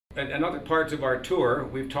And other parts of our tour,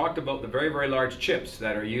 we've talked about the very, very large chips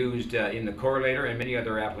that are used in the Correlator and many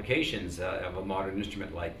other applications of a modern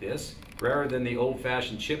instrument like this. Rather than the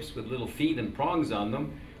old-fashioned chips with little feet and prongs on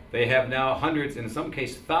them, they have now hundreds, in some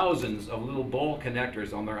cases thousands, of little ball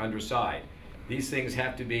connectors on their underside. These things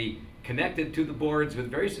have to be connected to the boards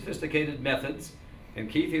with very sophisticated methods, and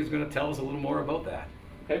Keith is going to tell us a little more about that.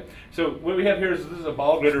 Okay, so what we have here is this is a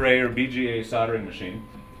ball grid array or BGA soldering machine.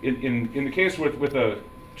 In the case with a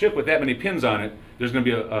chip with that many pins on it, there's going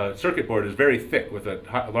to be a circuit board that's very thick with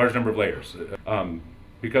a large number of layers.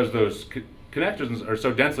 Because those connections are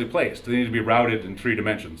so densely placed, they need to be routed in 3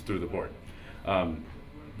 dimensions through the board.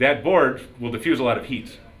 That board will diffuse a lot of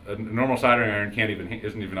heat. A normal soldering iron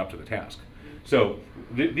isn't even up to the task. So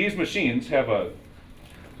these machines have a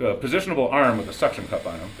positionable arm with a suction cup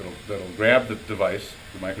on them that'll grab the device,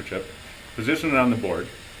 the microchip, position it on the board,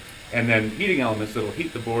 and then heating elements that'll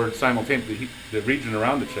heat the board simultaneously, heat the region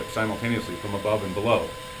around the chip simultaneously from above and below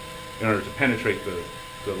in order to penetrate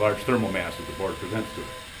the large thermal mass that the board presents to it.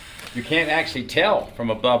 You can't actually tell from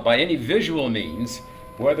above by any visual means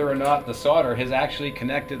whether or not the solder has actually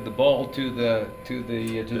connected the ball to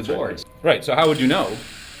the boards. Right, so how would you know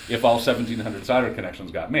if all 1,700 solder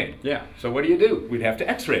connections got made? Yeah, so what do you do? We'd have to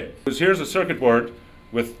X-ray it. Because here's a circuit board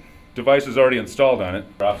with devices already installed on it.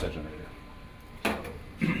 Offset generator.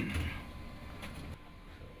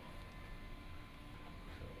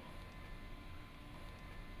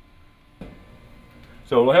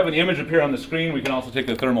 So we'll have an image appear on the screen. We can also take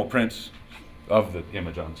the thermal prints of the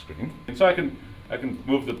image on the screen. And so I can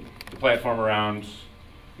move the platform around.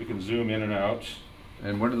 We can zoom in and out.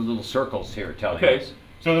 And what are the little circles here telling us?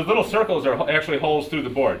 So the little circles are actually holes through the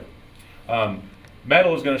board.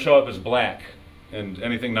 Metal is going to show up as black, and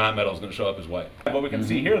anything non-metal is going to show up as white. What we can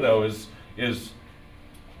see here, though, is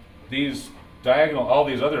these diagonal, all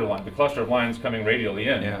these other lines, the cluster of lines coming radially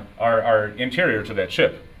in, are interior to that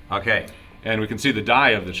chip. Okay. And we can see the die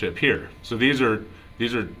of the chip here. So these are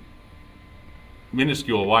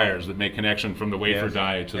minuscule wires that make connection from the wafer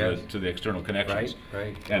die to the external connections.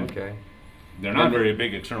 Right. And okay. They're not very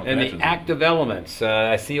big external connections. And the active elements,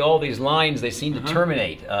 I see all these lines, they seem to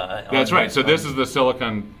terminate. That's right. So this is the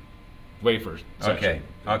silicon wafer section.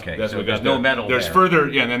 Okay. That's So what we got there's no metal There's there. further,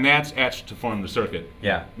 and then that's etched to form the circuit.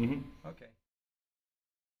 Yeah.